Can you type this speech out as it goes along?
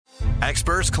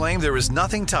Experts claim there is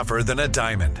nothing tougher than a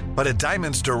diamond. But at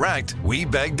Diamonds Direct, we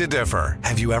beg to differ.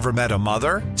 Have you ever met a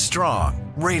mother? Strong,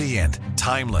 radiant,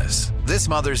 timeless. This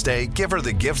Mother's Day, give her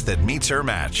the gift that meets her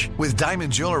match. With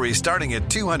diamond jewelry starting at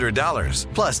 $200.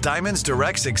 Plus Diamonds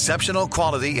Direct's exceptional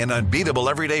quality and unbeatable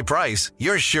everyday price,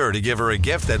 you're sure to give her a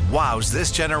gift that wows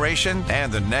this generation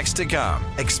and the next to come.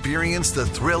 Experience the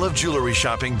thrill of jewelry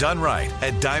shopping done right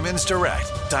at Diamonds Direct.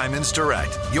 Diamonds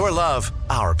Direct. Your love,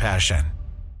 our passion.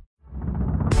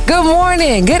 Good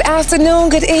morning, good afternoon,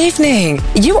 good evening.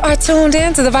 You are tuned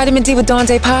in to the Vitamin D with Dawn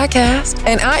Day podcast,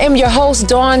 and I am your host,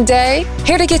 Dawn Day,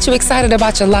 here to get you excited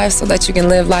about your life so that you can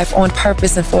live life on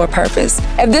purpose and for a purpose.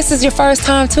 If this is your first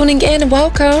time tuning in,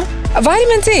 welcome.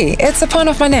 Vitamin D, it's a pun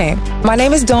of my name. My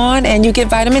name is Dawn, and you get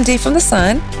vitamin D from the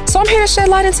sun, so I'm here to shed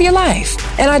light into your life.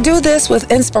 And I do this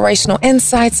with inspirational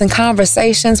insights and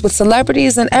conversations with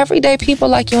celebrities and everyday people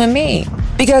like you and me.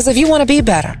 Because if you want to be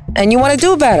better and you want to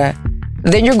do better,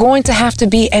 then you're going to have to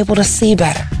be able to see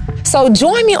better. So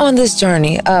join me on this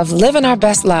journey of living our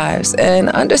best lives and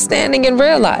understanding and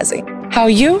realizing how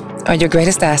you are your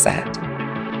greatest asset.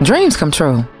 Dreams come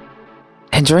true,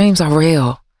 and dreams are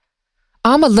real.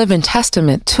 I'm a living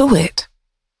testament to it.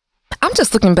 I'm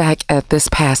just looking back at this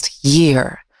past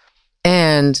year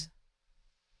and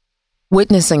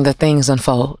witnessing the things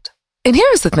unfold. And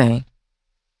here's the thing.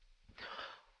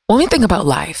 When we think about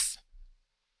life,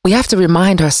 we have to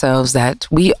remind ourselves that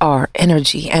we are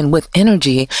energy, and with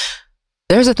energy,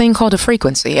 there's a thing called a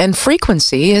frequency, and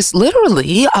frequency is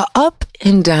literally a up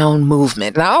and down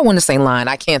movement. Now, I want to say line.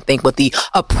 I can't think what the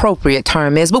appropriate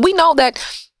term is, but we know that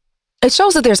it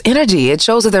shows that there's energy. It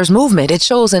shows that there's movement. It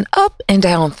shows an up and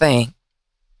down thing.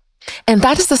 And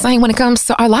that is the same when it comes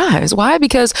to our lives. Why?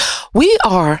 Because we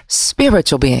are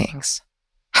spiritual beings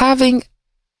having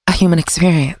a human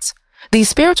experience. These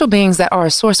spiritual beings that are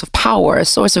a source of power, a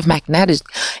source of magnetic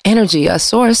energy, a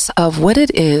source of what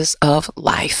it is of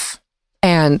life.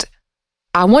 And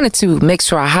I wanted to make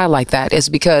sure I highlight that is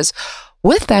because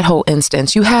with that whole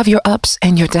instance, you have your ups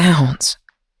and your downs.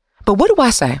 But what do I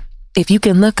say? If you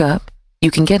can look up,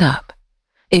 you can get up.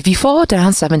 If you fall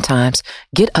down 7 times,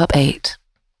 get up 8.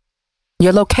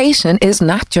 Your location is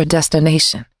not your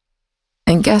destination.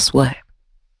 And guess what?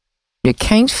 You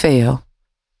can't fail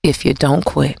if you don't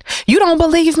quit. You don't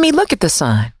believe me? Look at the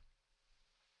sun.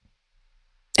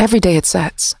 Every day it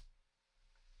sets,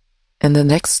 and the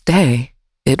next day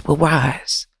it will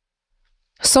rise.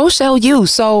 So shall you.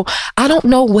 So I don't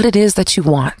know what it is that you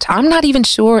want. I'm not even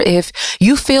sure if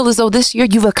you feel as though this year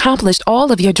you've accomplished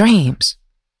all of your dreams.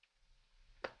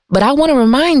 But I want to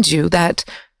remind you that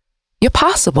you're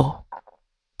possible,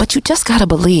 but you just got to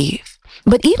believe.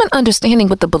 But even understanding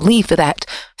with the belief that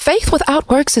faith without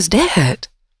works is dead.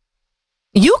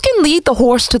 You can lead the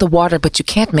horse to the water, but you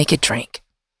can't make it drink.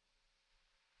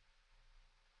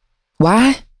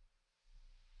 Why?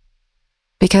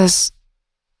 Because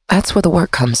that's where the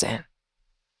work comes in.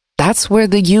 That's where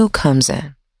the you comes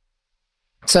in.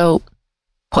 So,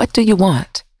 what do you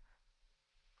want?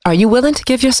 Are you willing to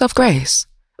give yourself grace?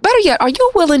 Better yet, are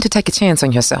you willing to take a chance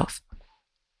on yourself?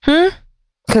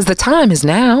 Because the time is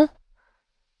now.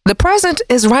 The present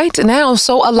is right now,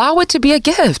 so allow it to be a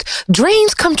gift.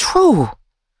 Dreams come true.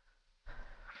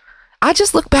 I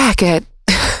just look back at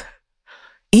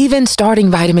even starting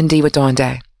Vitamin D with Dawn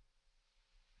Day.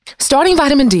 Starting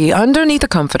Vitamin D underneath a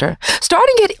comforter.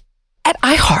 Starting it at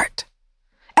iHeart.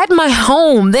 At my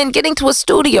home, then getting to a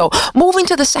studio. Moving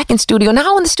to the second studio.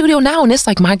 Now in the studio now. And it's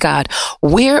like, my God,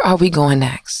 where are we going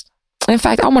next? In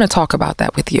fact, I want to talk about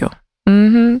that with you.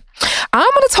 I'm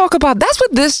going to talk about, that's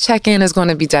what this check-in is going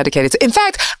to be dedicated to. In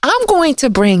fact, I'm going to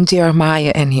bring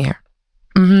Jeremiah in here.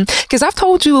 Because I've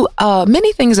told you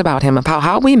many things about him, about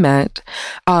how we met,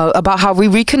 about how we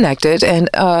reconnected. And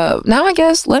now I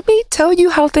guess let me tell you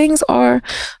how things are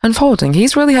unfolding.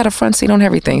 He's really had a front seat on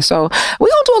everything. So we're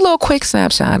going to do a little quick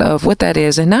snapshot of what that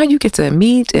is. And now you get to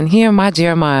meet and hear my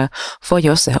Jeremiah for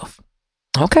yourself.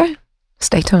 Okay,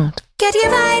 stay tuned. Get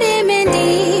your vitamin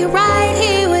D right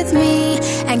here with me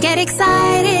and get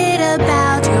excited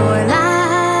about your life.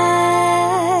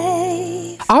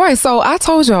 All right, so I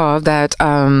told y'all that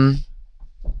I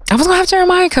was going to have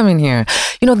Jeremiah come in here.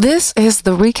 You know, this is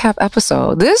the recap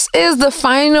episode. This is the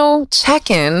final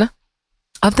check-in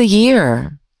of the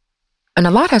year. And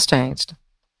a lot has changed.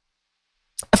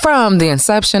 From the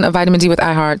inception of Vitamin D with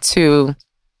iHeart to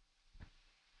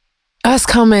us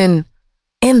coming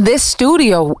in this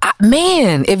studio.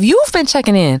 Man, if you've been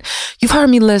checking in, you've heard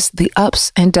me list the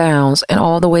ups and downs and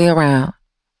all the way around.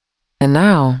 And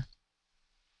now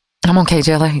I'm on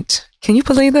KJLH. Can you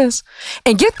believe this?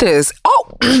 And get this.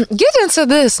 Oh, get into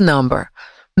this number.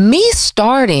 Me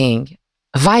starting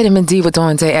Vitamin D with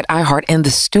Dawn Day at iHeart in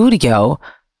the studio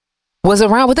was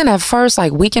around within that first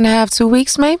week and a half, 2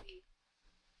 weeks maybe.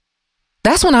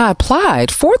 That's when I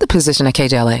applied for the position at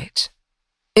KJLH.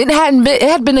 It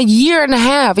had been a year and a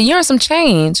half, a year and some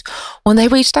change when they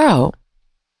reached out.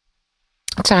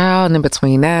 Child, and in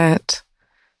between that,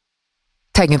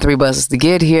 taking 3 buses to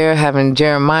get here, having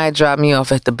Jeremiah drop me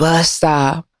off at the bus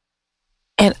stop.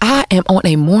 And I am on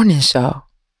a morning show,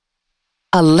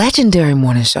 a legendary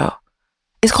morning show.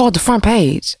 It's called The Front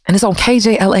Page, and it's on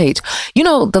KJLH. You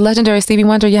know, the legendary Stevie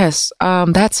Wonder? Yes,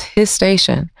 that's his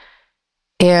station.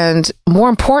 And more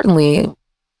importantly,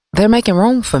 they're making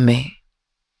room for me.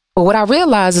 But what I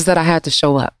realized is that I had to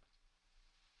show up.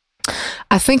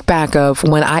 I think back of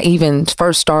when I even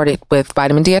first started with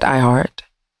Vitamin D at iHeart,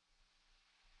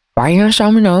 right here in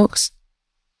Sherman Oaks.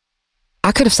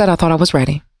 I could have said I thought I was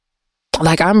ready.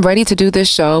 I'm ready to do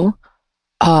this show.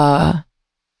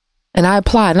 And I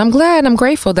applied, and I'm glad and I'm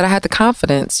grateful that I had the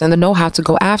confidence and the know-how to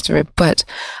go after it. But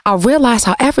I realized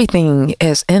how everything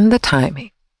is in the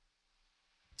timing.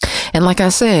 And like I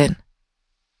said,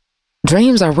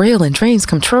 dreams are real and dreams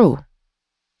come true.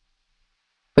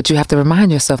 But you have to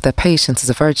remind yourself that patience is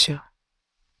a virtue.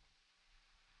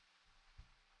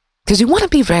 Because you want to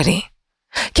be ready.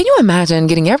 Can you imagine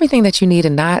getting everything that you need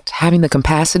and not having the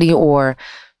capacity or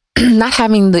not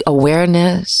having the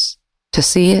awareness to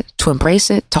see it, to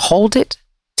embrace it, to hold it,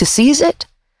 to seize it?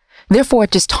 Therefore,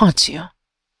 it just taunts you.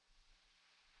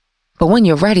 But when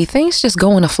you're ready, things just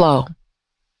go in a flow.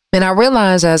 And I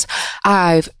realize as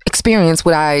I've experienced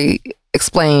what I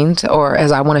explained, or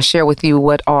as I want to share with you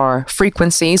what are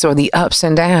frequencies or the ups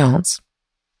and downs,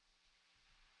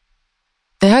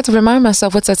 I had to remind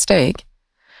myself what's at stake.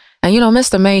 And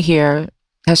Mr. May here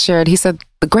has shared, he said,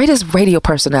 the greatest radio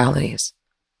personalities,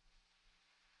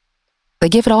 they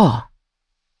give it all.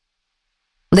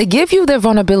 They give you their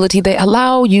vulnerability. They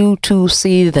allow you to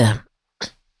see them.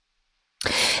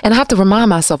 And I have to remind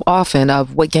myself often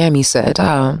of what Gammy said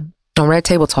on Red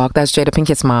Table Talk. That's Jada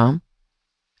Pinkett's mom.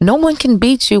 No one can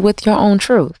beat you with your own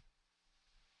truth.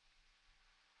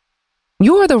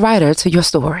 You are the writer to your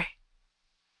story.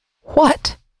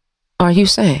 What are you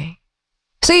saying?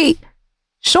 See,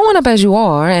 showing up as you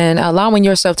are and allowing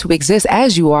yourself to exist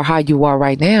as you are, how you are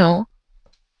right now,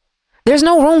 there's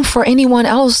no room for anyone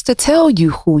else to tell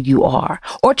you who you are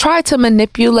or try to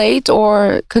manipulate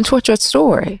or contort your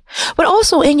story. But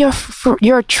also in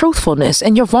your truthfulness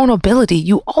and your vulnerability,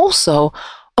 you also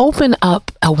open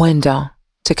up a window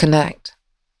to connect.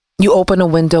 You open a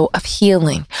window of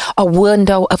healing, a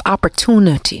window of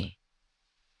opportunity,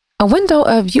 a window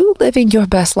of you living your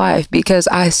best life. Because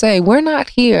I say we're not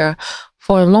here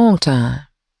for a long time.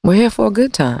 We're here for a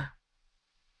good time.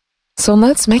 So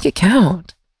let's make it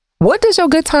count. What does your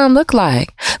good time look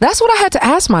like? That's what I had to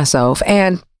ask myself.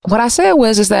 And what I said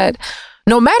is that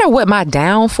no matter what my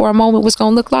down for a moment was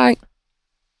going to look like,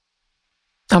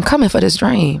 I'm coming for this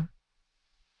dream.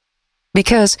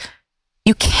 Because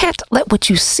you can't let what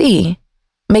you see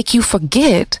make you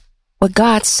forget what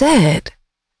God said.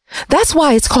 That's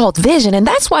why it's called vision. And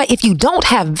that's why if you don't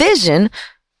have vision,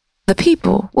 the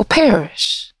people will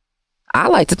perish. I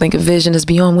like to think of vision as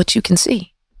beyond what you can see.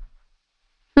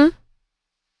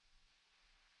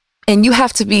 And you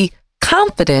have to be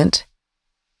confident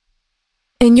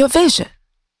in your vision.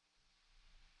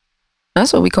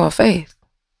 That's what we call faith.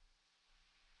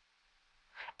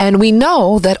 And we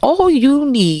know that all you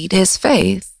need is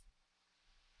faith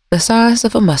the size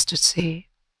of a mustard seed.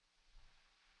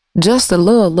 Just a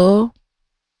little.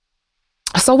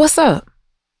 So what's up?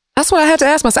 That's what I had to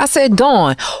ask myself. I said,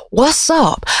 Dawn, what's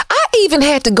up? I even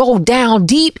had to go down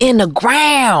deep in the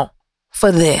ground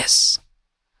for this.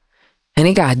 And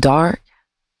it got dark.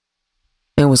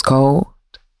 It was cold.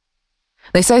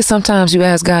 They say sometimes you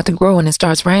ask God to grow and it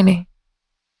starts raining.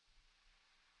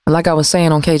 Like I was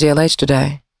saying on KJLH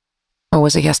today, or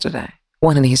was it yesterday?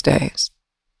 One of these days.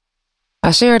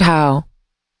 I shared how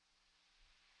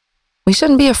we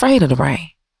shouldn't be afraid of the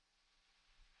rain.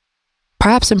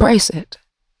 Perhaps embrace it.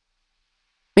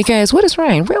 Because what is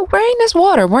rain? Real rain is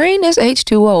water. Rain is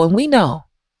H2O. And we know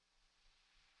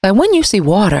that when you see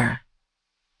water,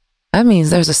 that means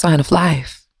there's a sign of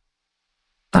life.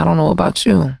 I don't know about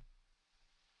you,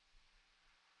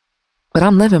 but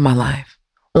I'm living my life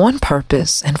on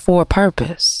purpose and for a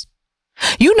purpose.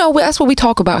 That's what we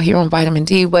talk about here on Vitamin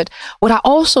D. But what I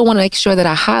also want to make sure that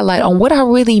I highlight on what I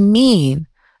really mean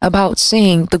about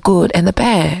seeing the good and the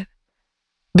bad.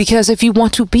 Because if you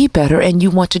want to be better and you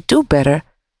want to do better,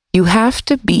 you have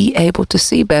to be able to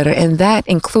see better. And that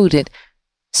included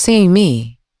seeing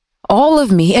me, all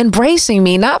of me, embracing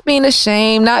me, not being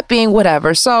ashamed, not being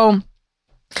whatever. So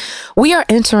We are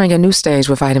entering a new stage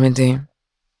with vitamin D.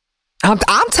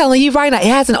 I'm telling you right now, it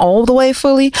hasn't all the way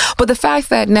fully, but the fact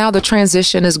that now the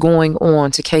transition is going on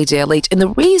to KJLH, and the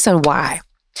reason why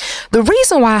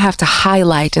I have to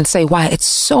highlight and say why it's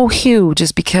so huge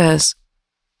is because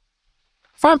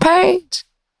front page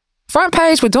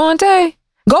with Dawn Day.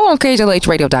 Go on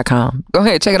KJLHradio.com. Go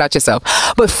ahead, check it out yourself.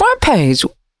 But front page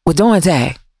with Dawn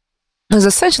Day is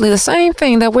essentially the same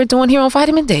thing that we're doing here on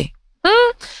Vitamin D.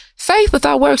 Faith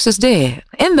without works is dead.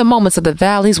 In the moments of the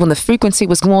valleys when the frequency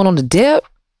was going on the dip,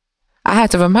 I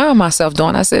had to remind myself,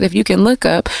 Dawn, I said, if you can look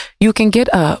up, you can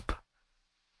get up.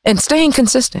 And staying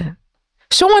consistent.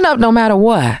 Showing up no matter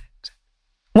what.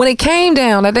 When it came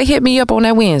down, that they hit me up on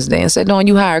that Wednesday and said, Dawn,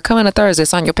 you hired. Come in on Thursday,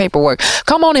 sign your paperwork.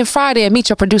 Come on in Friday and meet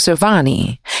your producer,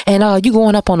 Vonnie. And you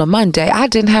going up on a Monday. I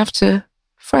didn't have to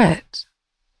fret.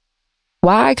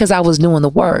 Why? Because I was doing the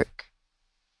work.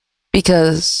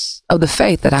 Because of the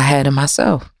faith that I had in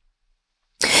myself.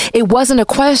 It wasn't a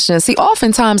question. See,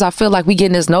 oftentimes I feel like we get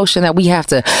in this notion that we have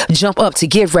to jump up to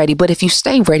get ready. But if you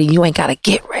stay ready, you ain't got to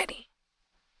get ready.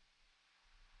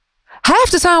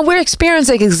 Half the time we're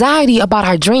experiencing anxiety about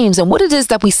our dreams and what it is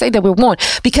that we say that we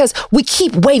want because we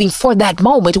keep waiting for that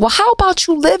moment. Well, how about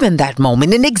you live in that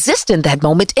moment and exist in that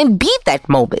moment and be that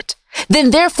moment?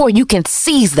 Then therefore you can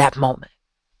seize that moment.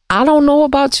 I don't know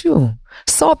about you.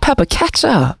 Salt, pepper, catch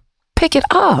up. Pick it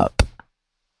up.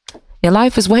 Your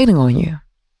life is waiting on you.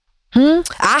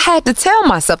 I had to tell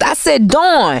myself. I said,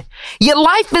 Dawn, your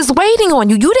life is waiting on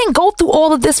you. You didn't go through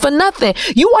all of this for nothing.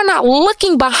 You are not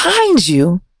looking behind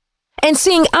you and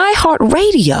seeing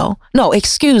iHeartMedia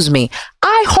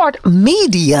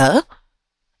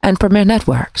and Premier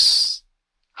Networks.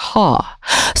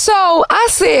 So I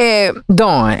said,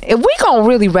 Dawn, if we gonna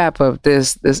really wrap up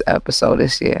this episode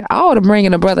this year, I ought to bring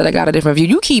in a brother that got a different view.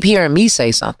 You keep hearing me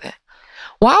say something.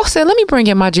 Well, I said, let me bring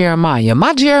in my Jeremiah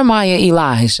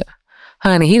Elijah.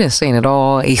 Honey, he done seen it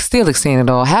all. He's still seeing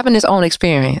it all, having his own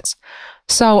experience.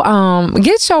 So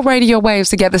get your radio waves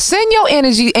together. Send your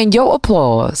energy and your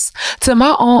applause to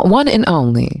my one and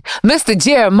only, Mr.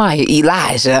 Jeremiah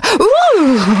Elijah.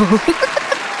 Ooh.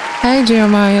 Hey,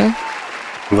 Jeremiah.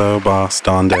 Hello, boss.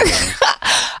 Dawn Day.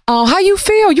 How you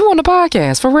feel? You on the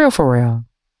podcast. For real.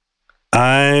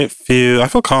 I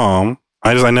feel calm.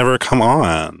 I never come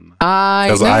on.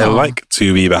 Because I like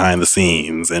to be behind the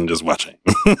scenes and just watching.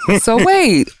 So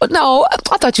wait, no,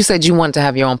 I thought you said you wanted to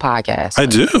have your own podcast. I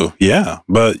do, yeah.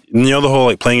 But the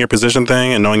whole playing your position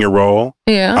thing and knowing your role.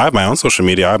 Yeah. I have my own social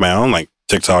media. I have my own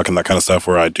TikTok and that kind of stuff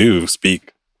where I do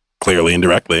speak clearly and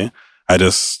directly.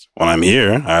 When I'm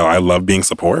here, I love being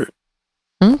support.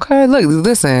 Okay, look,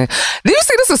 listen. Do you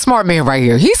see this is a smart man right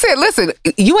here? He said, listen,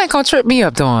 you ain't gonna trip me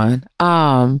up, Dawn.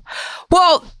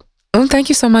 Well, thank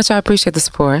you so much. I appreciate the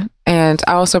support. And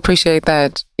I also appreciate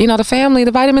that, the family,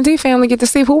 the Vitamin D family, get to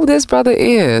see who this brother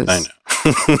is. I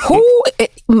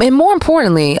know. And more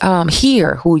importantly,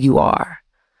 hear who you are.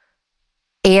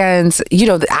 And,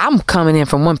 I'm coming in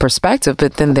from one perspective,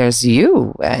 but then there's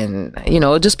you. And,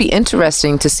 it'll just be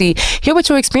interesting to hear what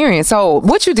you experience. So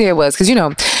what you did was, because,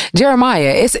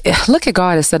 Jeremiah, look at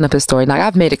God is setting up his story. Now,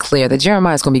 I've made it clear that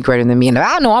Jeremiah is going to be greater than me. And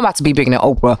I know I'm about to be bigger than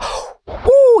Oprah.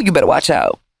 Woo, you better watch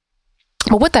out.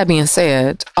 But with that being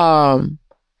said,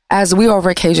 as we were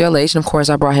over at KJLH, and of course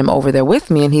I brought him over there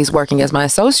with me, and he's working as my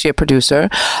associate producer,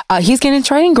 he's getting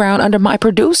training ground under my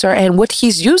producer, and what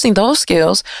he's using those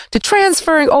skills to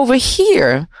transferring over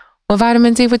here with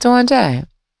Vitamin D with Dawn Day.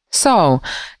 So,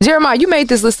 Jeremiah, you made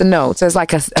this list of notes as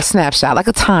like a snapshot, like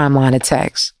a timeline of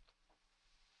text.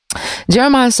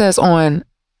 Jeremiah says on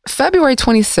February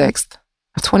 26th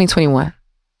of 2021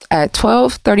 at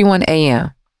 12:31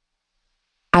 a.m.,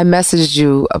 I messaged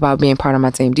you about being part of my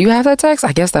team. Do you have that text?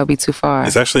 I guess that would be too far.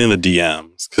 It's actually in the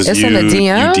DMs. Because in the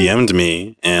DM? You DM'd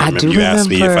me and you asked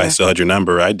me if I still had your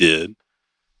number. I did.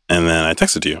 And then I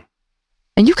texted you.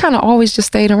 And you kind of always just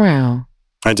stayed around.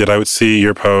 I did. I would see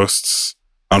your posts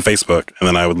on Facebook and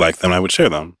then I would like them. I would share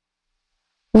them.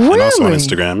 Really? And also on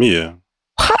Instagram, yeah.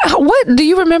 What? Do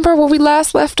you remember where we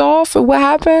last left off or what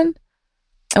happened?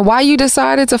 And why you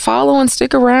decided to follow and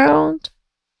stick around?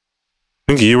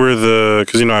 I think you were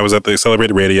because I was at the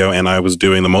Celebrated Radio and I was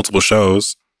doing the multiple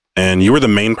shows and you were the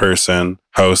main host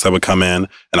that would come in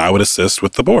and I would assist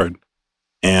with the board.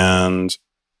 And,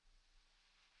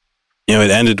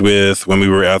 it ended with when we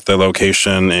were at the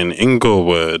location in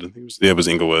Inglewood. I think it was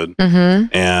Inglewood.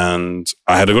 Mm-hmm. And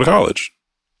I had to go to college.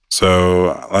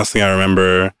 So last thing I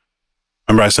remember,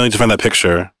 I still need to find that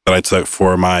picture that I took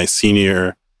for my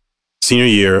senior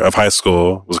year of high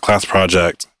school. It was a class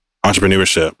project,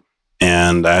 entrepreneurship.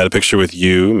 And I had a picture with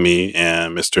you, me,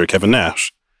 and Mr. Kevin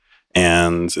Nash.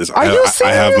 And Are you serious?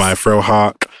 I have my fro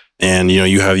hawk, and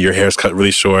you have your hair's cut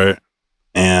really short.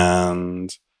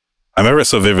 And I remember it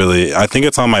so vividly. I think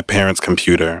it's on my parents'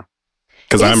 computer.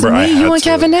 Because I remember I had you and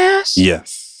Kevin Nash?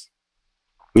 Yes.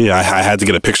 Yeah, I had to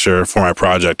get a picture for my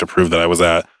project to prove that I was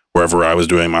at wherever I was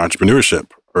doing my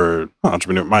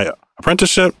my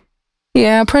apprenticeship.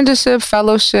 Yeah, apprenticeship,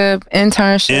 fellowship,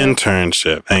 internship.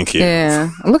 Internship, thank you. Yeah.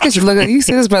 Look at you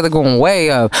see this brother going way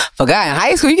up. For a guy in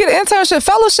high school, you get an internship.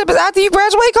 Fellowship is after you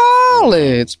graduate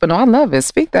college. But no, I love it.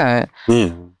 Speak that.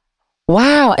 Yeah.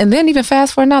 Wow. And then even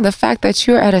fast forward now, the fact that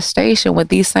you're at a station with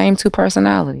these same two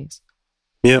personalities.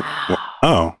 Yep.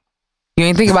 Oh. You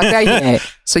ain't think about that yet.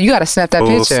 So you got to snap that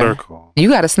Full picture. Circle. You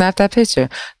got to snap that picture.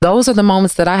 Those are the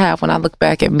moments that I have when I look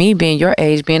back at me being your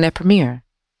age, being at Premiere.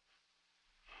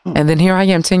 And then here I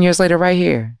am 10 years later right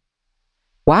here.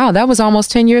 Wow, that was almost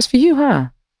 10 years for you, huh?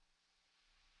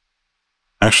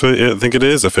 Actually, I think it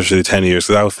is officially 10 years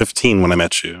because I was 15 when I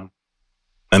met you.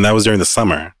 And that was during the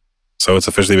summer. So it's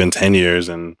officially been 10 years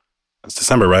and it's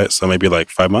December, right? So maybe like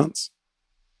 5 months.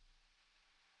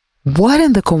 What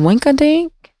in the coinkadink?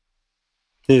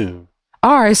 Yeah.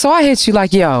 All right, so I hit you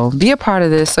like, yo, be a part of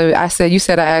this. So I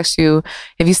asked you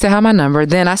if you still have my number.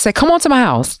 Then I said, come on to my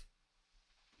house.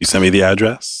 You sent me the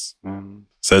address.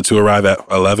 Said to arrive at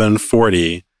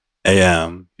 11:40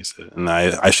 a.m. You said, and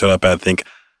I showed up at, I think,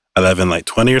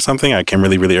 11:20 or something. I came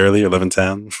really, really early,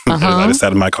 11:10. I just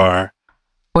sat in my car.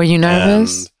 Were you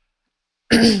nervous?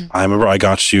 I remember I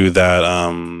got you that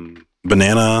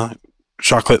banana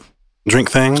chocolate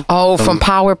drink thing. Oh, from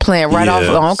Power Plant, right off.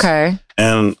 Oh, okay.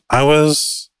 And I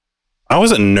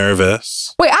wasn't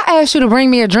nervous. Wait, I asked you to bring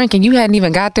me a drink and you hadn't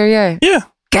even got there yet? Yeah.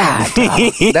 God,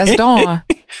 that's Dawn.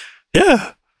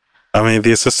 Yeah. I mean,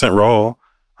 the assistant role.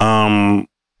 I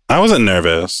wasn't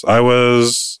nervous. I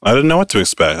didn't know what to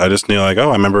expect. I just knew I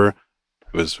remember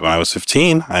it was when I was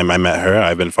 15. I met her.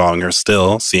 I've been following her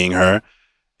still, seeing her.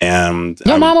 And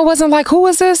your mama wasn't like, who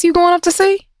is this you going up to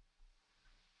see?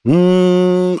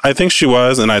 I think she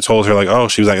was. And I told her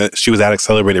she was at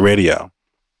Accelerated Radio.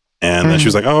 And then she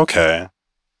was like, oh, okay.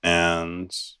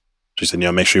 And she said,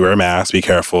 make sure you wear a mask, be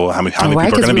careful. How many people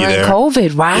are going to be there?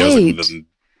 COVID, right?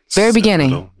 Very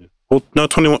beginning. Well, no,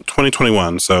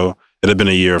 2021. So it had been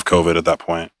a year of COVID at that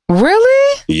point.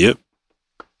 Really? Yep.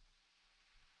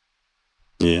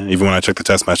 Yeah. Even when I checked the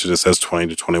text message, it says 20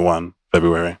 to 21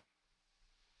 February.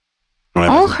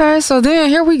 Okay. So then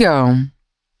here we go.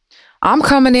 I'm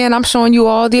coming in. I'm showing you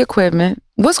all the equipment.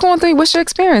 What's going through? What's your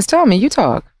experience? Tell me. You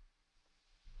talk.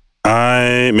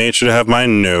 I made sure to have my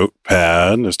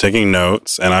notepad. I was taking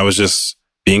notes and I was just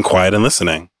being quiet and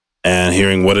listening and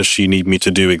hearing what does she need me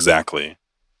to do exactly.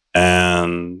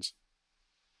 And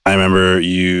I remember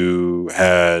you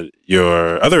had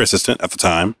your other assistant at the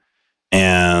time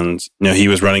and he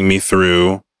was running me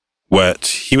through what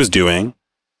he was doing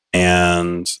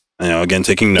and again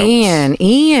taking notes.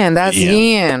 Ian, that's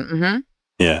Ian. Mm-hmm.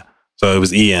 Yeah. So it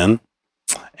was Ian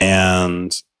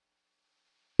and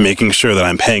making sure that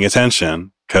I'm paying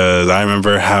attention because I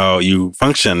remember how you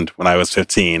functioned when I was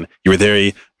 15. You were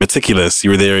very meticulous.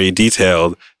 You were very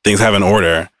detailed. Things have an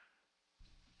order.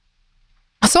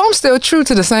 So I'm still true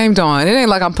to the same Dawn. It ain't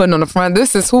like I'm putting on the front.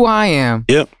 This is who I am.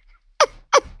 Yep.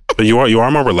 But you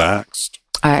are more relaxed.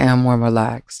 I am more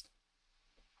relaxed.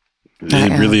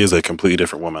 It really is a completely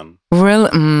different woman.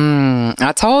 Really?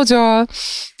 I told y'all.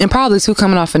 And probably too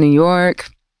coming off of New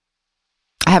York.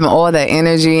 Having all that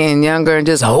energy and younger and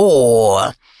just,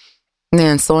 and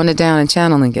then slowing it down and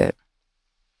channeling it.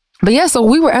 But yeah, so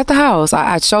we were at the house.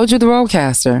 I showed you the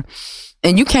Rodecaster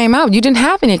and you came out. You didn't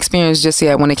have any experience just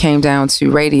yet when it came down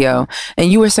to radio.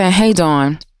 And you were saying, hey,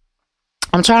 Dawn,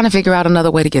 I'm trying to figure out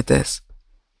another way to get this.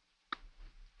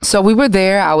 So we were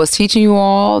there. I was teaching you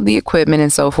all the equipment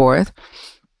and so forth.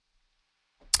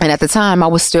 And at the time, I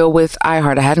was still with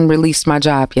iHeart. I hadn't released my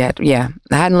job yet. Yeah,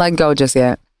 I hadn't let go just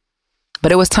yet.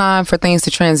 But it was time for things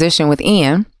to transition with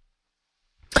Ian.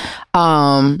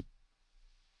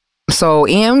 So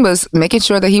Ian was making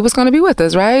sure that he was going to be with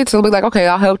us, right? So we're like, okay,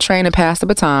 I'll help train and pass the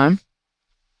baton.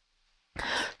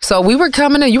 So we were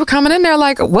coming in. You were coming in there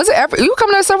like, you were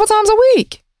coming there several times a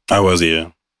week. I was,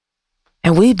 yeah.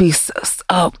 And we'd be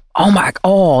up,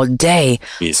 all day.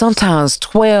 Yes. Sometimes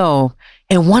 12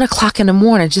 and 1 o'clock in the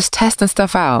morning, just testing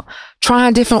stuff out,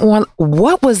 trying different one.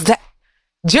 What was that?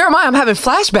 Jeremiah, I'm having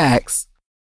flashbacks.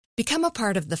 Become a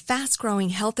part of the fast-growing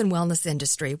health and wellness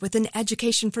industry with an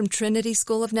education from Trinity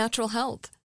School of Natural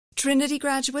Health. Trinity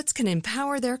graduates can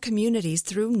empower their communities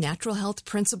through natural health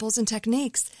principles and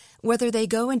techniques, whether they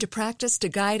go into practice to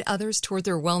guide others toward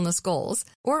their wellness goals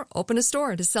or open a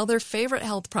store to sell their favorite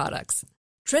health products.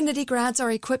 Trinity grads are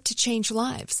equipped to change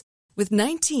lives. With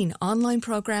 19 online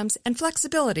programs and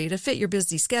flexibility to fit your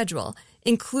busy schedule,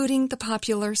 including the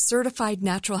popular Certified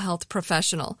Natural Health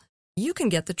Professional, you can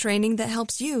get the training that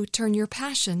helps you turn your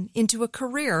passion into a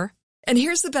career. And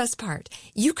here's the best part.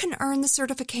 You can earn the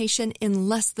certification in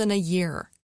less than a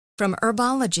year. From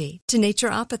herbology to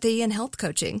naturopathy and health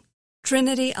coaching,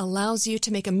 Trinity allows you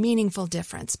to make a meaningful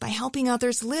difference by helping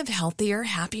others live healthier,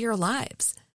 happier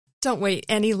lives. Don't wait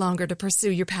any longer to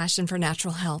pursue your passion for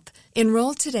natural health.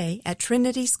 Enroll today at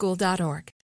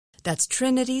trinityschool.org. That's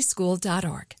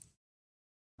trinityschool.org.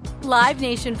 Live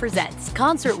Nation presents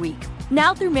Concert Week.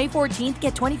 Now through May 14th,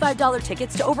 get $25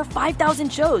 tickets to over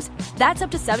 5,000 shows. That's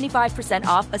up to 75%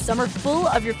 off a summer full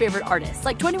of your favorite artists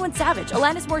like 21 Savage,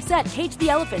 Alanis Morissette, Cage the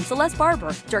Elephant, Celeste Barber,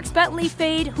 Dierks Bentley,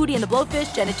 Fade, Hootie and the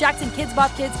Blowfish, Janet Jackson, Kids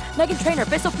Bop Kids, Meghan Trainor,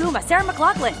 Peso Pluma, Sarah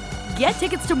McLachlan. Get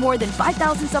tickets to more than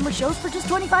 5,000 summer shows for just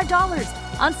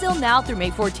 $25. On sale now through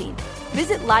May 14th.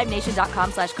 Visit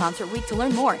LiveNation.com/Concert Week to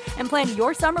learn more and plan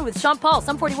your summer with Sean Paul,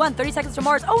 Sum 41, 30 Seconds to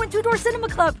Mars, and Two Door Cinema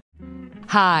Club.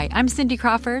 Hi, I'm Cindy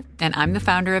Crawford, and I'm the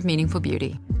founder of Meaningful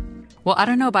Beauty. Well, I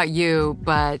don't know about you,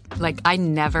 but I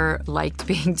never liked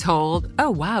being told,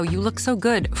 oh, wow, you look so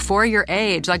good for your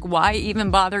age. Why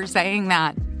even bother saying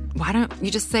that? Why don't you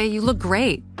just say you look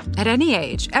great at any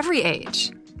age, every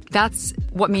age? That's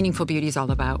what Meaningful Beauty is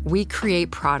all about. We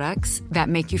create products that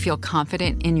make you feel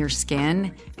confident in your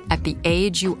skin at the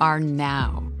age you are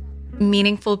now.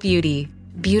 Meaningful Beauty.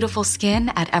 Beautiful skin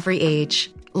at every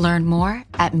age. Learn more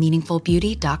at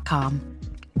meaningfulbeauty.com.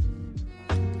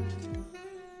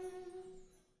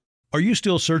 Are you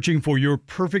still searching for your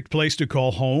perfect place to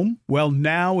call home? Well,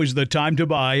 now is the time to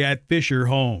buy at Fisher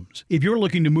Homes. If you're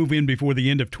looking to move in before the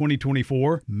end of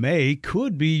 2024, May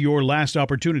could be your last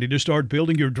opportunity to start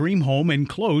building your dream home and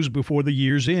close before the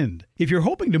year's end. If you're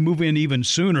hoping to move in even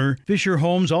sooner, Fisher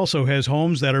Homes also has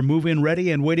homes that are move-in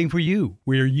ready and waiting for you,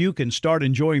 where you can start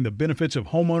enjoying the benefits of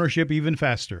homeownership even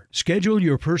faster. Schedule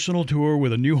your personal tour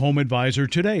with a new home advisor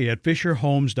today at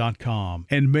FisherHomes.com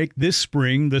and make this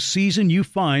spring the season you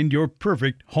find your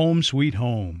perfect home sweet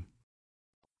home.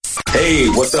 Hey,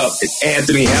 what's up? It's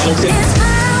Anthony Hamilton.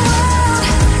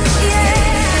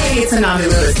 Hey, it's Anami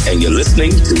Lewis. And you're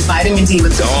listening to Vitamin D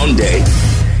with Dawn Day.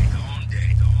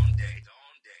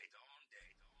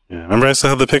 Yeah, remember I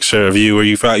still have the picture of you where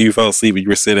you fell asleep when you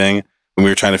were sitting when we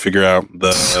were trying to figure out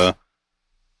what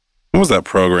was that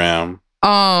program?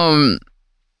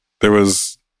 There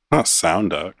was not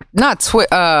Sound Duck. Not So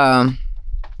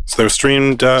there was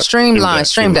Stream Deck. Stream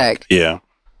Deck. Yeah.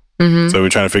 Mm-hmm. So we're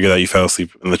trying to figure that you fell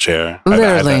asleep in the chair.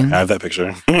 Literally. I have that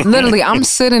picture. Literally, I'm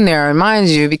sitting there, mind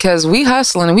you, because we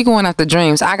hustling and we going after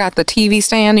dreams. I got the TV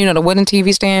stand, the wooden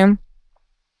TV stand.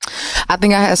 I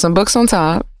think I had some books on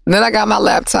top. Then I got my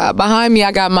laptop. Behind me,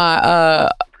 I got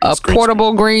my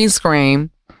portable green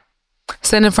screen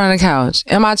sitting in front of the couch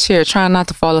in my chair, trying not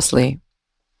to fall asleep.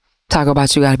 Talk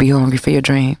about you got to be hungry for your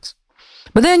dreams.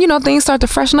 But then, things start to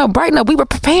freshen up, brighten up. We were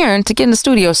preparing to get in the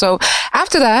studio. So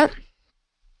after that,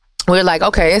 we were like,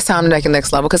 okay, it's time to make the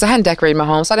next level, because I hadn't decorated my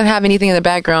home. So I didn't have anything in the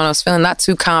background. I was feeling not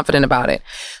too confident about it.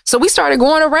 So we started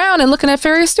going around and looking at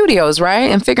various studios,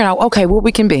 right? And figuring out, okay, what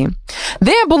we can be.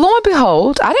 Then, but lo and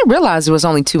behold, I didn't realize it was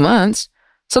only 2 months.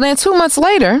 So then 2 months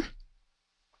later,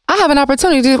 I have an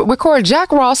opportunity to record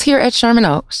Jack Ross here at Sherman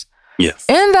Oaks. Yes.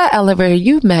 In that elevator,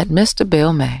 you met Mr.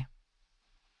 Bill May.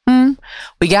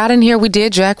 We got in here, we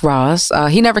did Jack Ross.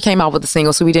 He never came out with a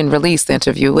single, so we didn't release the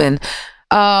interview. And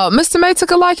Mr. May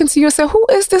took a liking to you and said, who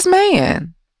is this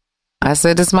man? I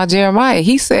said, this is my Jeremiah.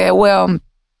 He said, well,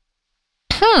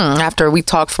 after we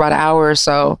talked for about an hour or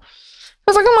so,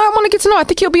 I was like, I want to get to know. I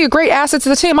think he'll be a great asset to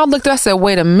the team. I looked at it, I said,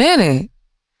 wait a minute.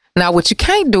 Now, what you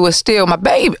can't do is steal my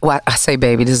baby. Well, I say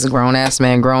baby, this is a grown-ass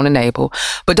man, grown and able.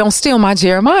 But don't steal my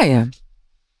Jeremiah.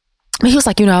 He was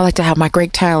like, I like to have my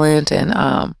great talent and,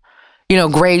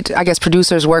 great, I guess,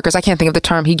 producers, workers. I can't think of the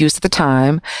term he used at the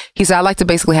time. He said, I like to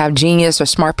basically have genius or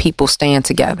smart people stand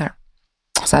together.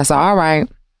 So I said, all right.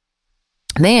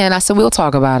 Then I said, we'll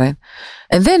talk about it.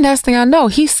 And then next thing I know,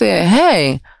 he said,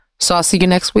 hey, so I'll see you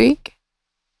next week.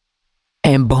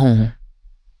 And boom,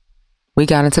 we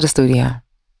got into the studio.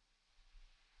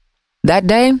 That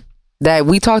day that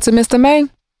we talked to Mr. May,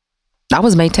 that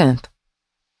was May 10th.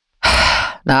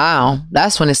 Now,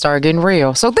 that's when it started getting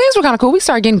real. So things were kind of cool. We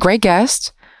started getting great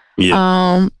guests.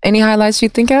 Yeah. Any highlights you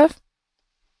think of?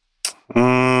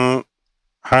 Highlighting.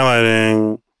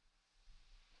 I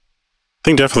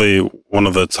think definitely one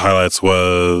of the highlights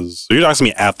was, you're asking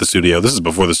me at the studio. This is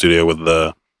before the studio with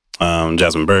the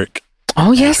Jasmine Burke.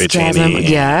 Oh, yes, Jasmine.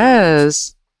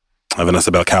 Yes.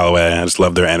 Vanessa Bell Calloway. I just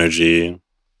love their energy.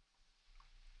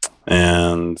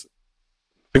 And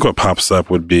I think what pops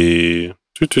up would be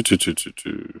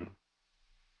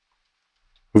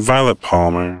Violet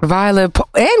Palmer.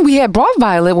 And we had brought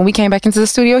Violet when we came back into the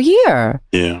studio here.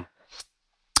 Yeah.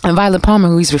 And Violet Palmer,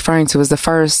 who he's referring to, is the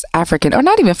first African, or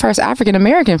not even first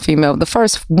African-American female, the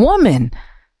first woman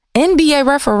NBA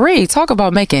referee. Talk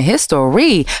about making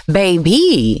history,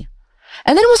 baby.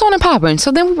 And then it was on and popping.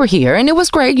 So then we were here and it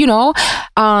was great, you know.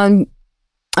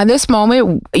 At this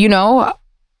moment, you know,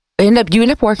 you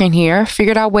end up working here,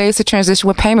 figured out ways to transition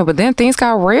with payment, but then things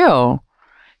got real.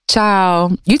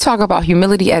 Child, you talk about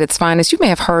humility at its finest. You may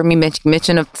have heard me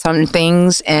mention of some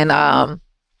things in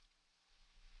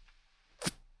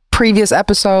previous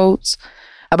episodes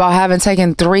about having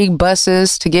taken 3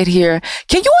 buses to get here.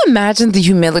 Can you imagine the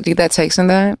humility that takes in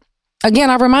that? Again,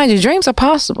 I remind you, dreams are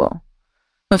possible,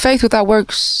 but faith without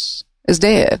works is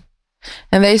dead.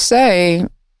 And they say,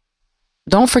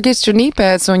 don't forget your knee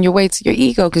pads on your way to your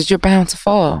ego because you're bound to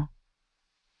fall.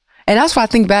 And that's why I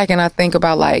think back and I think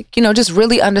about, like, you know, just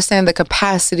really understand the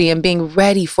capacity and being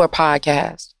ready for a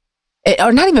podcast.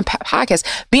 Or not even podcast,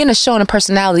 being a show and a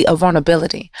personality of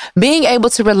vulnerability, being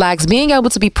able to relax, being able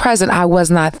to be present. I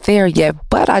was not there yet,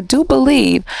 but I do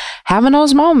believe having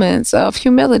those moments of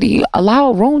humility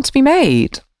allow room to be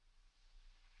made.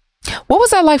 What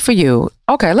was that like for you?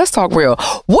 Okay, let's talk real.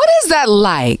 What is that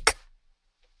like?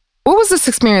 What was this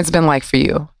experience been like for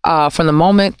you from the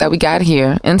moment that we got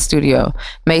here in studio,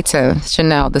 May 10th,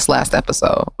 Chanel, this last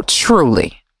episode?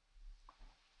 Truly.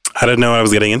 I didn't know what I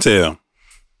was getting into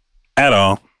at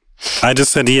all. I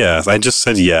just said yes. And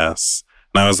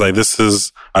I was like,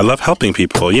 I love helping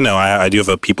people. You know, I do have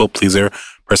a people pleaser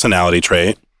personality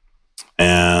trait,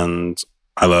 and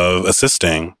I love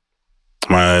assisting.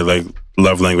 My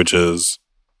love language is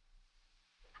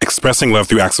expressing love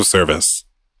through acts of service.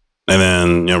 And then,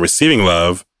 you know, receiving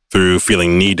love through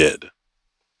feeling needed.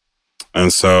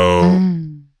 And so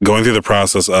going through the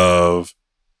process of,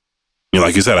 you know,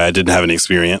 like you said, I didn't have any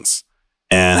experience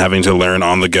and having to learn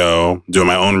on the go, doing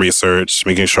my own research,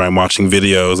 making sure I'm watching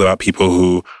videos about people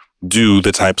who do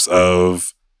the types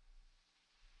of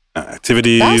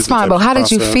activities. That's fine, but how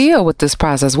did you feel with this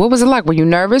process? What was it like? Were you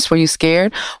nervous? Were you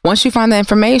scared? Once you found the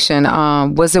information,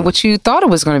 was it what you thought it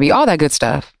was going to be? All that good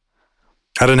stuff.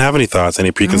 I didn't have any thoughts,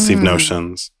 any preconceived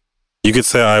notions. You could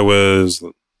say I was...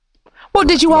 Well,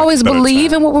 did you always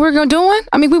believe in what we were doing?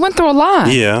 I mean, we went through a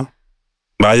lot. Yeah.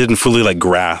 But I didn't fully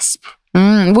grasp.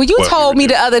 Well, you told me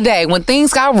the other day when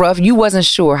things got rough, you wasn't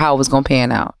sure how it was going to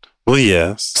pan out. Well,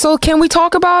 yes. So can we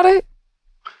talk about it?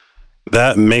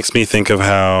 That makes me think of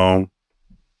how,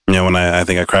 you know, when I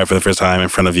think I cried for the first time in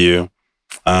front of you,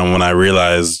 when I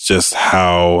realized just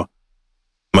how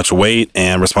much weight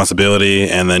and responsibility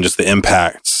and then just the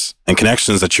impacts and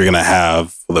connections that you're going to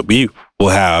have, that we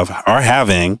are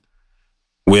having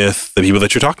with the people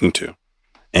that you're talking to.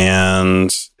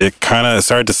 And it kind of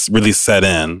started to really set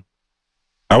in.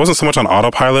 I wasn't so much on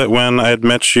autopilot when I had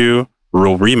met you,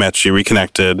 re-met you,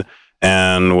 reconnected,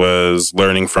 and was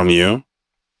learning from you.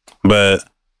 But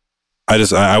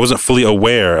I wasn't fully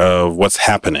aware of what's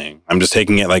happening. I'm just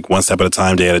taking it like one step at a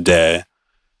time, day at a day.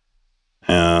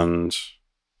 And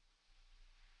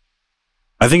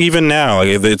I think even now, like,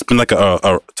 it's been like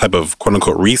a type of quote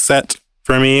unquote reset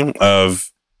for me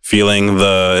of feeling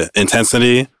the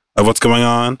intensity of what's going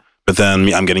on. But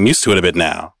then I'm getting used to it a bit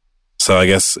now. So I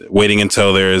guess waiting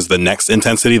until there's the next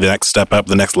intensity, the next step up,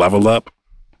 the next level up,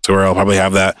 to where I'll probably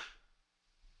have that,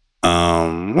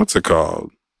 what's it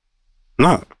called?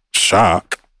 Not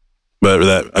shock, but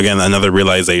that, again, another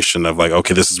realization of like,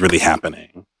 okay, this is really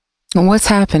happening. What's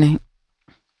happening?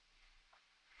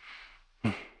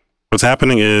 What's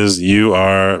happening is you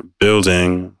are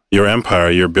building your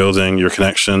empire. You're building your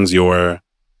connections. You're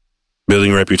building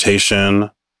your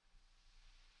reputation.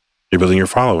 You're building your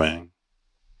following.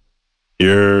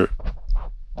 You're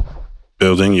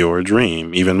building your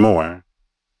dream even more.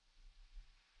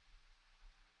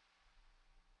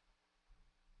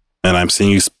 And I'm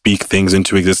seeing you speak things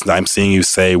into existence. I'm seeing you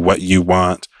say what you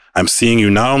want. I'm seeing you,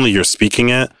 not only you're speaking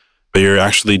it, but you're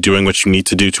actually doing what you need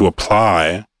to do to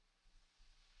apply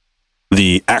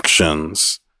the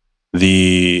actions,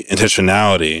 the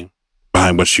intentionality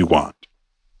behind what you want.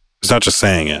 It's not just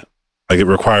saying it. Like, it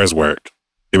requires work.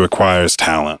 It requires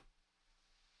talent.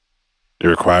 It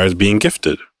requires being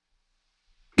gifted.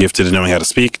 Gifted in knowing how to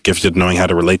speak, gifted in knowing how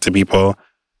to relate to people,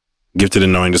 gifted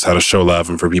in knowing just how to show love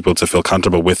and for people to feel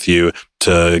comfortable with you,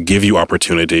 to give you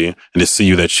opportunity and to see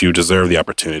you that you deserve the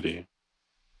opportunity.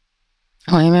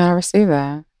 Oh, amen. I receive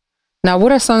that. Now,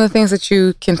 what are some of the things that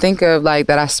you can think of, like,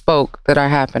 that I spoke that are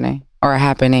happening or are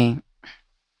happening?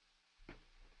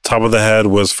 Top of the head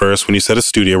was first when you said a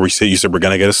studio, where you said we're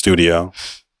going to get a studio.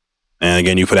 And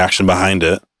again, you put action behind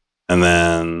it. And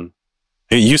then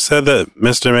you said that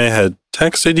Mr. May had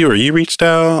texted you or you reached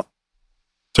out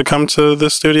to come to the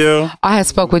studio? I had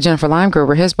spoke with Jennifer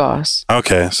Limegruber, his boss.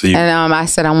 Okay. So you... And I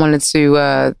said I wanted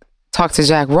to talk to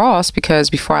Jack Ross because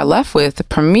before I left with the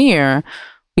premiere,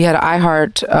 we had an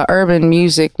iHeart Urban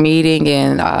Music meeting,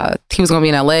 and he was going to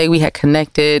be in LA. We had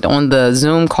connected on the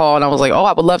Zoom call, and I was like, oh,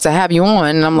 I would love to have you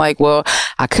on. And I'm like, well,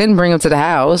 I couldn't bring him to the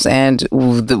house, and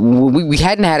we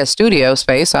hadn't had a studio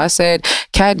space. So I said,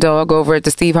 Cat Dog over at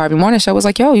the Steve Harvey Morning Show was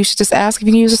like, yo, you should just ask if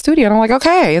you can use a studio. And I'm like,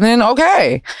 okay. And then,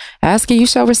 okay. Ask and you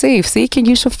shall receive. Seek and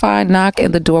you shall find. Knock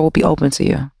and the door will be open to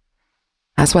you.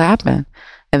 That's what happened.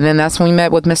 And then that's when we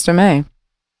met with Mr. May.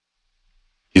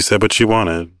 You said what you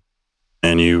wanted.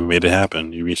 And you made it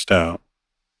happen. You reached out.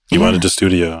 You wanted the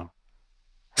studio.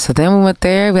 So then we went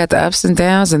there. We had the ups and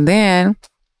downs. And then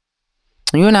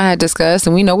you and I had discussed,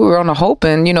 and we know we were on a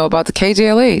hoping, about the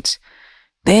KJLH.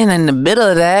 Then in the middle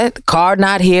of that, car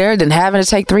not here, then having to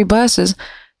take 3 buses.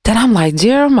 Then I'm like,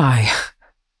 Jeremiah,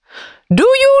 do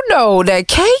you know that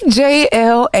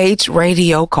KJLH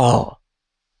radio call?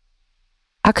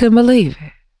 I couldn't believe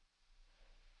it.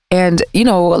 And,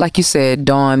 like you said,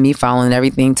 Dawn, me following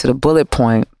everything to the bullet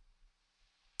point,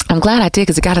 I'm glad I did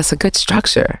because it got us a good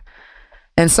structure.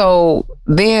 And so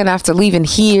then after leaving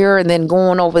here and then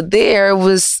going over there,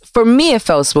 for me, it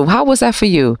felt smooth. How was that for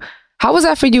you? How was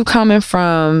that for you coming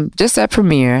from just that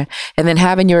premiere and then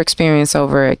having your experience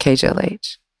over at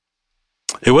KJLH?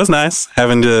 It was nice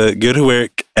having to go to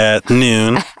work at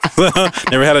noon.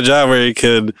 Never had a job where you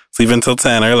could sleep until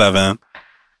 10 or 11.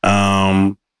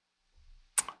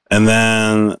 And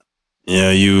then,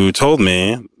 you told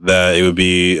me that it would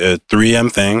be a 3 a.m.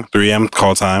 thing, 3 a.m.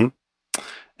 call time.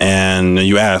 And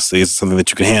you asked, is it something that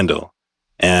you can handle?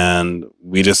 And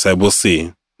we just said, we'll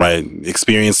see, right?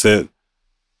 Experience it,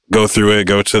 go through it,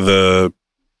 go to the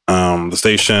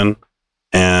station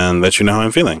and let you know how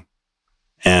I'm feeling.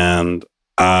 And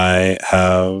I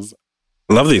have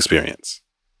loved the experience.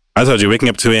 I told you, waking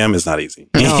up 2 a.m. is not easy.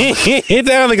 No. I don't think it's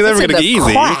ever going to get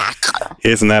easy.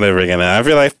 It's not ever going to. I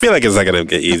feel like it's not going to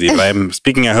get easy, but I'm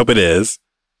speaking, I hope it is,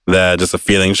 that just a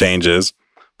feeling changes.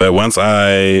 But once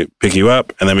I pick you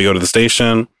up and then we go to the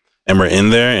station and we're in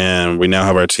there and we now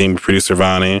have our team, producer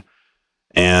Vonnie,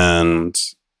 and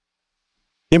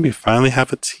we finally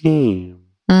have a team.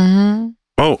 Mm-hmm.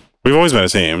 Well, we've always been a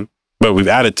team, but we've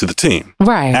added to the team.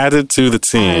 Right. Added to the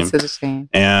team.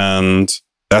 And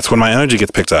that's when my energy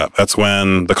gets picked up. That's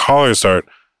when the callers start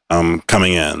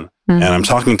coming in, and I'm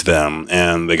talking to them,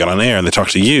 and they get on air and they talk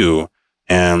to you,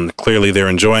 and clearly they're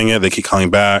enjoying it. They keep calling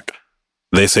back.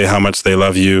 They say how much they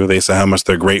love you. They say how much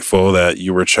they're grateful that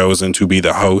you were chosen to be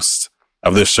the host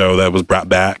of this show that was brought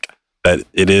back, that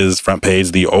it is Front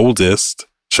Page, the oldest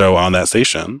show on that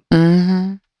station.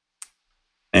 Mm-hmm.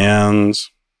 And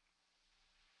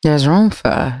there's room for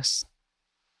us.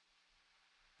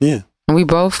 Yeah. And we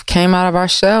both came out of our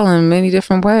shell in many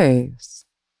different ways.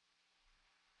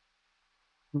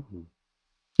 Mm-hmm.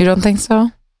 You don't think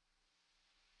so?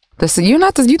 You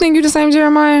think you're the same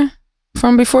Jeremiah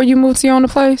from before you moved to your own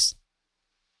place?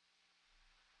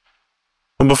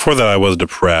 Well, before that, I was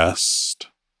depressed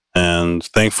and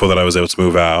thankful that I was able to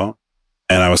move out.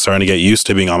 And I was starting to get used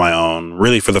to being on my own.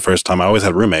 Really, for the first time, I always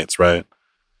had roommates, right?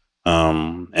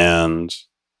 And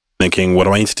thinking, what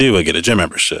do I need to do? I get a gym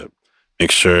membership.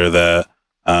 Make sure that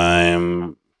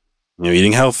I'm,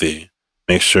 eating healthy.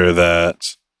 Make sure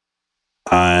that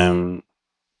I'm,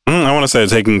 I want to say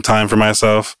taking time for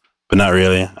myself, but not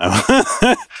really.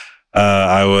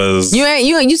 I was.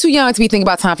 You too young to be thinking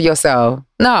about time for yourself.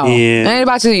 No, it ain't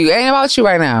about you. It ain't about you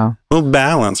right now. A little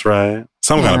balance, right?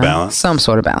 Some kind of balance. Some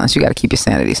sort of balance. You got to keep your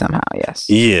sanity somehow. Yes.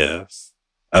 Yes.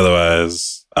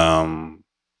 Otherwise,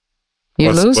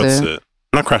 you lose it.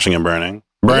 I'm not crashing and burning.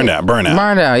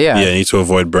 Burnout. Yeah. Yeah, you need to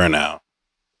avoid burnout.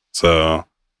 So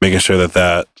making sure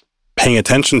that paying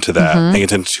attention to that, paying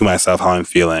attention to myself, how I'm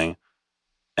feeling,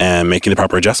 and making the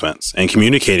proper adjustments and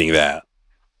communicating that.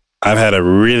 I've had a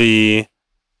really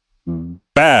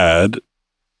bad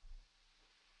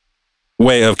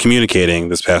way of communicating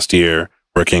this past year,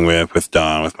 working with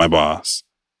Don, with my boss,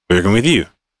 working with you.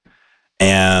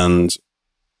 And,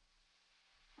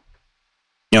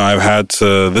 I've had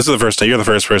to, this is the first time, you're the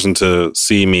first person to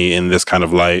see me in this kind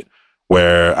of light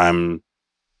where I'm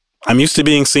used to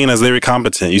being seen as very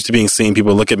competent, used to being seen,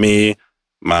 people look at me,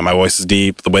 my voice is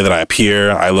deep, the way that I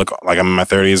appear, I look like I'm in my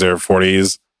 30s or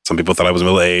 40s. Some people thought I was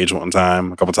middle-aged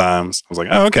a couple times. I was like,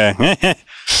 oh, okay.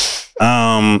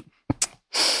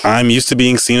 I'm used to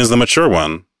being seen as the mature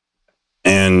one.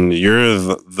 And you're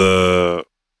the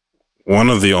one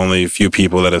of the only few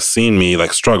people that have seen me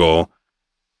struggle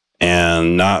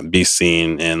and not be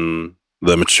seen in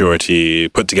the maturity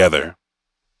put together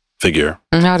figure.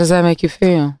 And how does that make you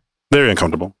feel? Very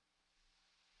uncomfortable.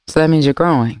 So that means you're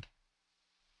growing.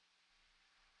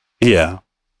 Yeah.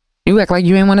 You act like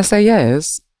you ain't want to say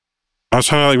yes. I was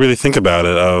trying to really think about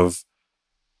it of,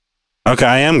 okay,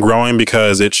 I am growing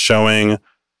because it's showing.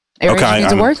 Areas you need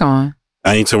to work on.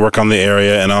 I need to work on the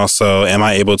area, and also, am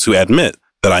I able to admit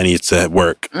that I need to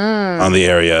work on the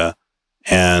area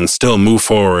and still move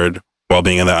forward while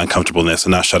being in that uncomfortableness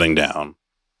and not shutting down?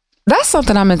 That's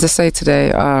something I meant to say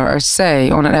today, or say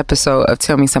on an episode of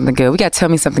Tell Me Something Good. We got Tell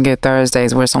Me Something Good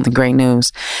Thursdays where it's something great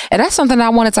news. And that's something I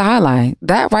wanted to highlight.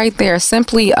 That right there,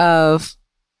 simply of...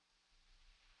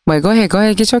 Wait, go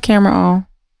ahead, get your camera on.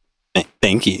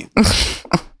 Thank you.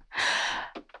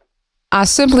 I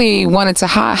simply wanted to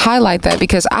highlight that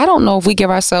because I don't know if we give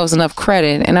ourselves enough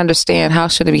credit and understand how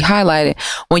should it be highlighted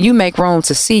when you make room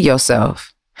to see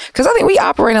yourself. Because I think we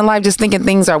operate in life just thinking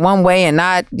things are one way and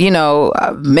not,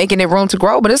 making it room to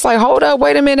grow. But it's like, hold up,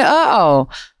 wait a minute.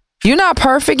 You're not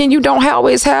perfect and you don't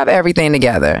always have everything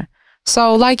together.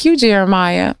 So like you,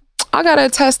 Jeremiah, I got to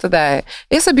attest to that.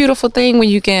 It's a beautiful thing when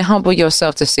you can humble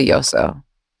yourself to see yourself.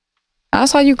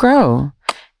 That's how you grow.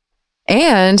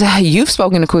 And you've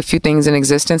spoken to a few things in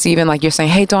existence, even like you're saying,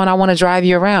 hey, Dawn, I want to drive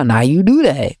you around. Now you do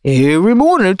that every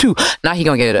morning too. Now he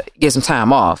going to get some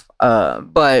time off.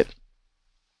 But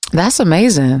that's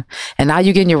amazing. And now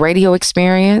you're getting your radio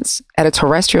experience at a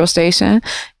terrestrial station.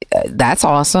 That's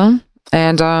awesome.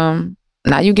 And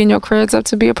now you're getting your creds up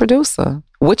to be a producer,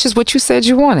 which is what you said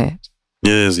you wanted.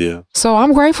 It is, yeah. So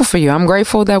I'm grateful for you. I'm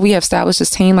grateful that we have established this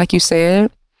team, like you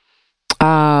said.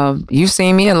 You've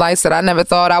seen me in lights that I never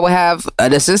thought I would have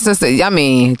an assistant.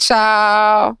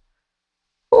 Child.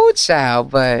 Oh,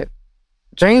 child. But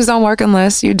dreams don't work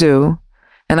unless you do.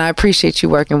 And I appreciate you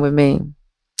working with me.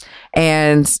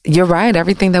 And you're right.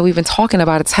 Everything that we've been talking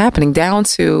about, it's happening down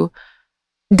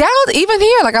even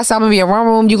here. Like I said, I'm going to be in one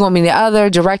room. You're going to be in the other,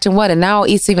 directing what. And now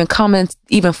it's even coming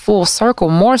even full circle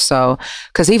more so.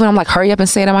 Because even I'm like, hurry up and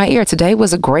say it in my ear. Today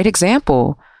was a great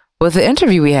example with the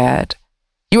interview we had.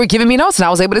 You were giving me notes and I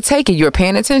was able to take it. You were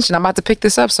paying attention. I'm about to pick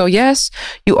this up. So yes,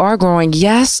 you are growing.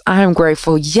 Yes, I am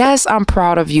grateful. Yes, I'm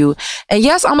proud of you. And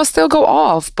yes, I'm going to still go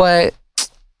off, but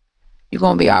you're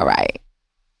going to be all right.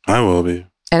 I will be.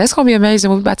 And it's going to be amazing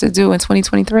what we're about to do in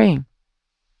 2023.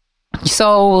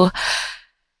 So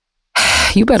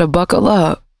you better buckle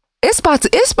up. It's about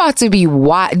to be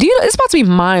wild. It's about to be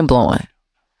mind blowing.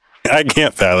 I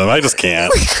can't fathom. I just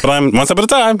can't. But I'm one step at a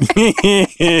time.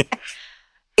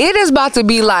 It is about to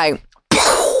be like.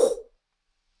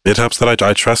 It helps that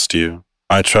I trust you.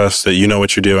 I trust that you know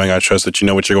what you're doing. I trust that you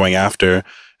know what you're going after.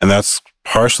 And that's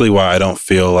partially why I don't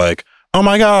feel like, oh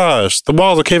my gosh, the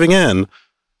walls are caving in.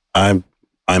 I'm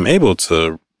able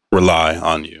to rely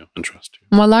on you and trust you.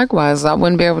 Well, likewise, I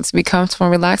wouldn't be able to be comfortable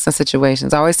and relaxed in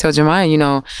situations. I always tell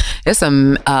Jeremiah, it's a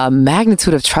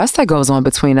magnitude of trust that goes on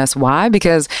between us. Why?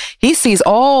 Because he sees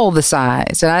all the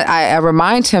sides. And I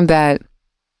remind him that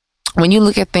when you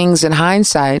look at things in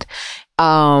hindsight,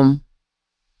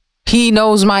 he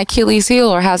knows my Achilles heel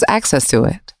or has access to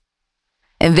it.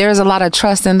 And there's a lot of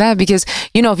trust in that because,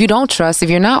 if you don't trust, if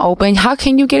you're not open, how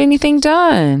can you get anything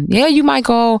done? Yeah, you might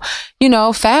go,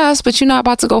 fast, but you're not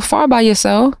about to go far by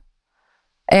yourself.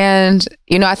 And,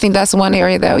 I think that's one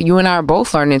area that you and I are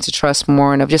both learning to trust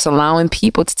more and of just allowing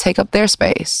people to take up their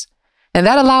space. And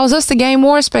that allows us to gain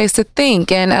more space to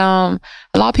think and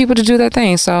allow people to do their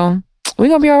thing. So we're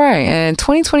going to be all right. And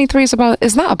 2023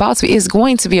 it's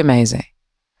going to be amazing.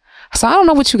 So I don't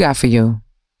know what you got for you.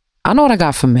 I know what I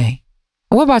got for me.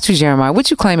 What about you, Jeremiah? What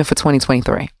you claiming for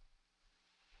 2023?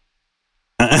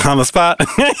 On the spot,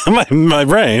 my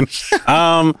brain.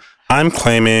 I'm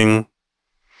claiming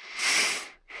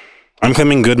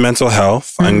good mental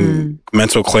health and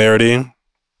mental clarity,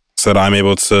 so that I'm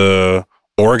able to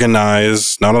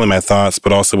organize not only my thoughts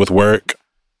but also with work.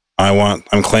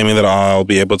 I'm claiming that I'll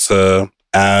be able to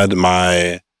add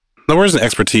my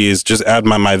expertise, just add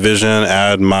my vision,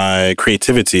 add my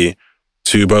creativity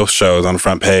to both shows on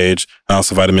Front Page and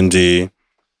also Vitamin D,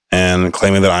 and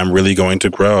claiming that I'm really going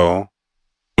to grow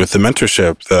with the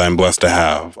mentorship that I'm blessed to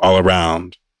have all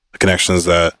around, the connections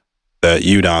that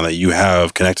you, Don, that you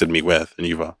have connected me with, and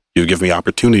you've given me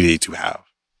opportunity to have.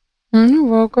 You're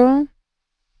welcome.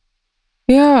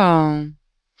 Yeah.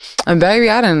 And baby,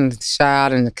 I done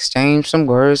shot and exchanged some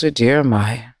words with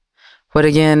Jeremiah. But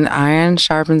again, iron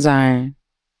sharpens iron.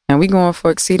 And we going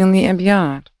for exceedingly and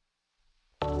beyond.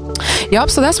 Yup,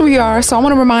 so that's where we are. So I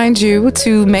want to remind you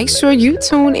to make sure you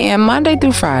tune in Monday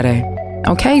through Friday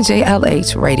on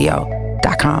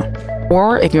KJLHradio.com.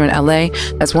 Or if you're in LA,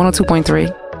 that's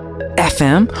 102.3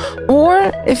 FM.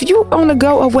 Or if you on the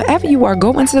go or wherever you are,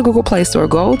 go into the Google Play Store,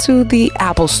 go to the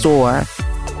Apple Store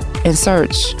and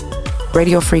search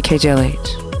Radio Free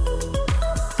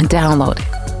KJLH and download it.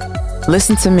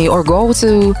 Listen to me, or go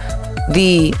to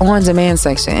the on-demand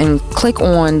section and click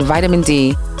on Vitamin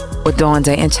D with Dawn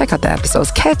Day and check out the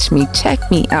episodes.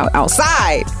 Check me out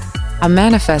outside. I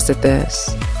manifested this.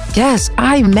 Yes,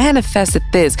 I manifested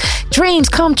this. Dreams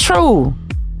come true,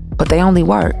 but they only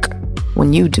work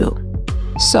when you do.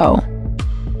 So,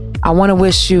 I want to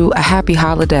wish you a happy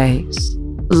holidays.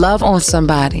 Love on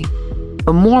somebody,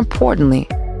 but more importantly,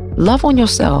 love on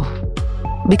yourself,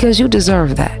 because you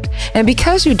deserve that. And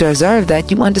because you deserve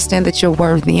that, you understand that you're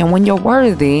worthy. And when you're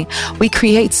worthy, we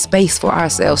create space for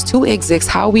ourselves to exist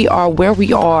how we are, where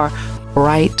we are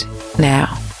right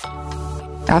now.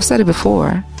 I've said it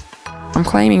before. I'm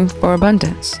claiming for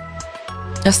abundance.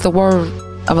 That's the word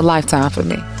of a lifetime for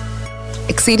me.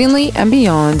 Exceedingly and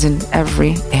beyond in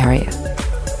every area.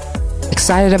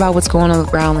 Excited about what's going on with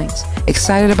Groundlings.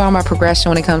 Excited about my progression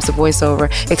when it comes to voiceover.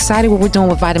 Excited what we're doing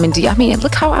with Vitamin D. I mean,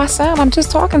 look how I sound. I'm just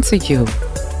talking to you.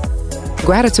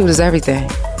 Gratitude is everything.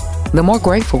 The more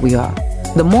grateful we are,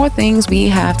 the more things we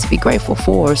have to be grateful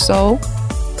for. So,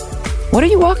 what are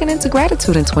you walking into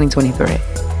gratitude in 2023?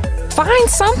 Find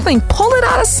something. Pull it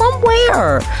out of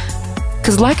somewhere.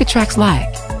 Because like attracts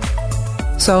like.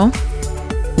 So,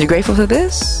 you're grateful for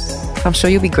this? I'm sure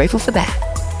you'll be grateful for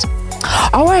that.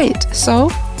 All right.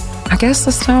 So, I guess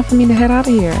it's time for me to head out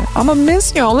of here. I'm going to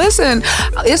miss y'all. Listen,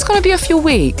 it's going to be a few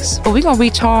weeks, but we're going to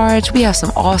recharge. We have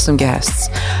some awesome guests.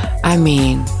 I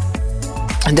mean,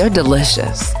 they're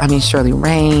delicious. I mean, Shirley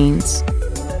Raines,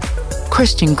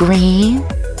 Christian Green,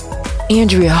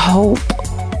 Andrea Hope.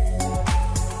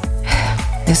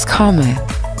 It's coming.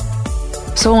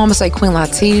 So I'm going to say Queen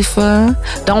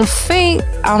Latifah. Don't think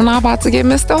I'm not about to get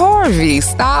Mr. Harvey.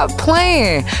 Stop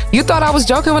playing. You thought I was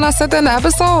joking when I said that in the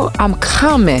episode? I'm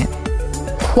coming.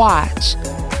 Watch.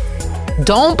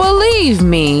 Don't believe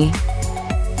me.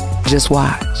 Just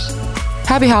watch.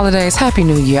 Happy holidays. Happy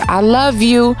New Year. I love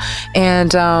you.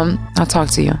 And I'll talk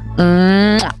to you.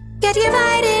 Mwah. Get your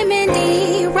vitamin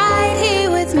D right here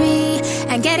with me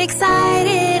and get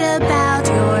excited about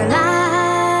your life.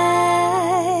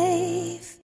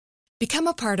 Become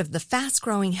a part of the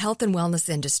fast-growing health and wellness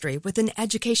industry with an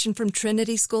education from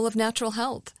Trinity School of Natural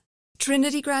Health.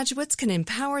 Trinity graduates can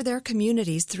empower their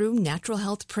communities through natural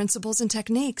health principles and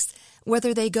techniques,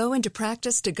 whether they go into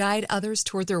practice to guide others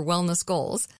toward their wellness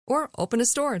goals or open a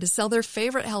store to sell their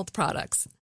favorite health products.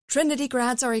 Trinity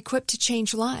grads are equipped to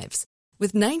change lives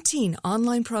with 19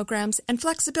 online programs and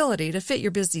flexibility to fit your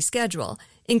busy schedule,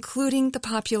 including the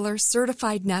popular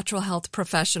Certified Natural Health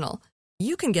Professional.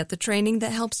 You can get the training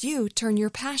that helps you turn your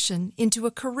passion into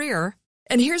a career.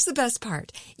 And here's the best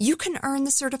part. You can earn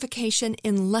the certification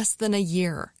in less than a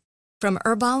year. From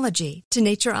herbology to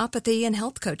naturopathy and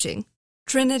health coaching,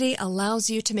 Trinity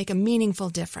allows you to make a meaningful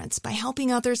difference by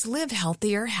helping others live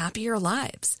healthier, happier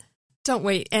lives. Don't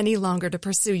wait any longer to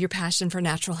pursue your passion for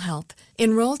natural health.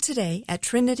 Enroll today at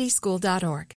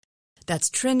trinityschool.org. That's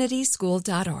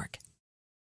trinityschool.org.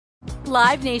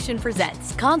 Live Nation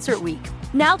presents Concert Week.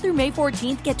 Now through May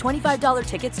 14th, get $25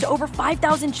 tickets to over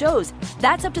 5,000 shows.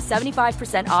 That's up to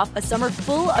 75% off a summer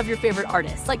full of your favorite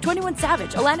artists like 21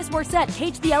 Savage, Alanis Morissette,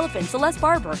 Cage the Elephant, Celeste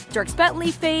Barber, Dierks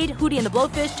Bentley, Fade, Hootie and the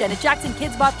Blowfish, Janet Jackson,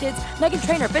 Kidz Bop Kids, Meghan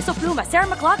Trainor, Bissell Pluma, Sarah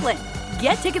McLachlan.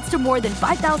 Get tickets to more than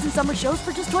 5,000 summer shows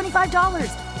for just $25.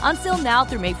 Until now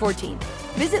through May 14th.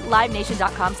 Visit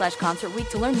LiveNation.com/Concert Week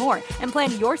to learn more and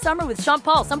plan your summer with Sean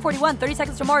Paul, Sum 41, 30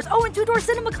 Seconds to Mars, and Two Door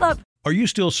Cinema Club. Are you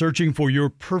still searching for your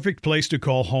perfect place to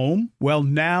call home? Well,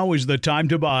 now is the time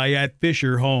to buy at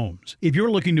Fisher Homes. If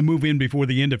you're looking to move in before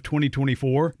the end of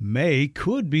 2024, May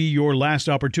could be your last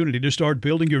opportunity to start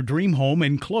building your dream home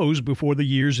and close before the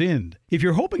year's end. If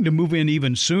you're hoping to move in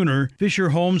even sooner, Fisher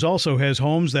Homes also has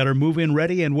homes that are move-in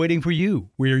ready and waiting for you,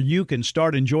 where you can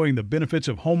start enjoying the benefits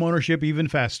of homeownership even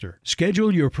faster.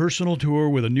 Schedule your personal tour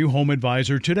with a new home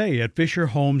advisor today at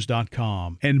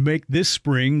FisherHomes.com and make this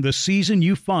spring the season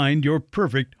you find your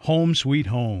perfect home sweet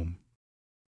home.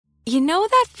 You know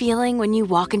that feeling when you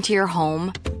walk into your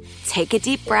home, take a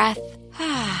deep breath,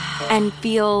 and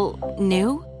feel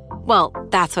new? Well,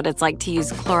 that's what it's like to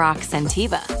use Clorox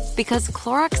Scentiva. Because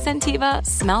Clorox Scentiva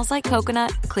smells like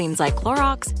coconut, cleans like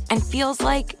Clorox, and feels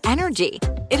like energy.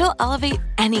 It'll elevate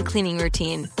any cleaning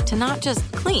routine to not just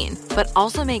clean, but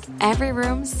also make every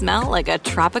room smell like a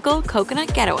tropical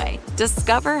coconut getaway.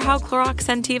 Discover how Clorox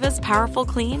Scentiva's powerful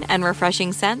clean and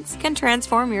refreshing scents can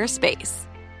transform your space.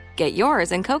 Get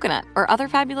yours in coconut or other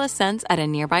fabulous scents at a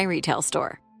nearby retail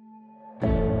store.